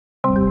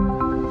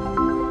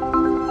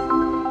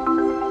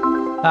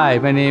Hi,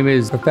 my name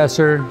is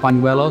Professor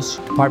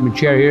Angelinos, Department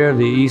Chair here of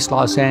the East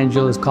Los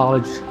Angeles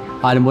College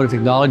Automotive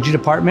Technology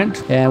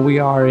Department. And we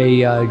are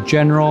a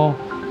general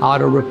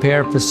auto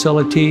repair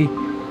facility.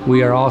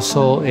 We are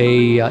also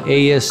a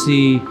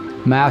ASE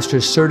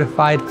Master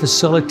Certified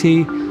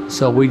facility.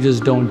 So we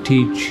just don't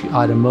teach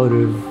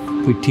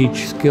automotive, we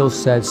teach skill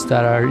sets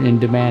that are in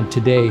demand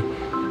today.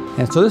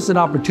 And so this is an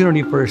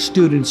opportunity for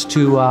students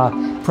to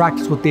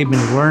practice what they've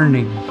been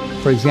learning.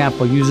 For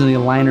example, using the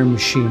aligner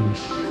machine,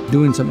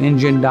 doing some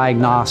engine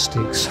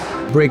diagnostics,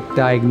 brake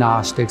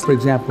diagnostics. For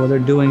example, they're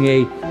doing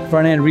a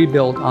front-end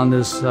rebuild on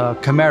this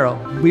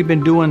Camaro. We've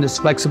been doing this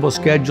flexible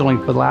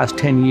scheduling for the last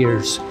 10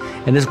 years,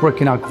 and it's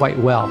working out quite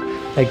well.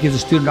 That gives a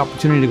student an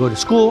opportunity to go to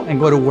school and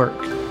go to work.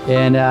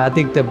 And I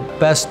think the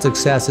best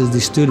success is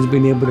the students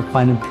being able to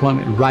find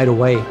employment right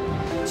away.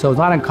 So it's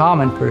not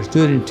uncommon for a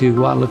student to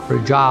go out and look for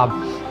a job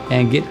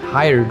and get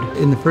hired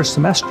in the first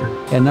semester.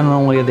 And not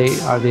only are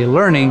they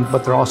learning,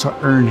 but they're also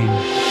earning.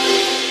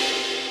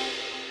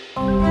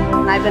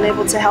 I've been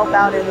able to help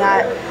out in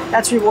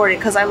that's rewarding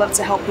because I love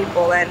to help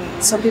people,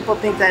 and some people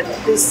think that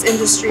this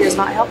industry is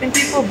not helping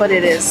people, but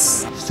it is.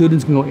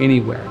 Students can go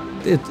anywhere.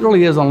 It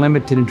really is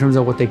unlimited in terms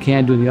of what they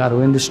can do in the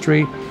auto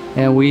industry,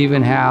 and we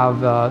even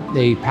have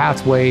a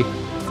pathway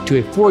to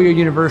a 4-year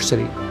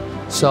university.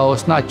 So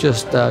it's not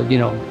just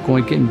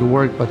getting to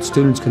work, but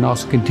students can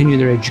also continue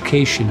their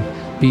education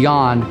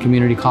beyond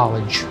community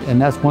college. And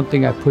that's one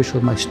thing I push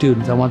with my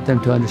students. I want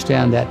them to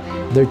understand that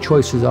their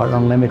choices are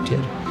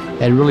unlimited.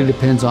 It really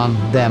depends on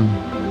them.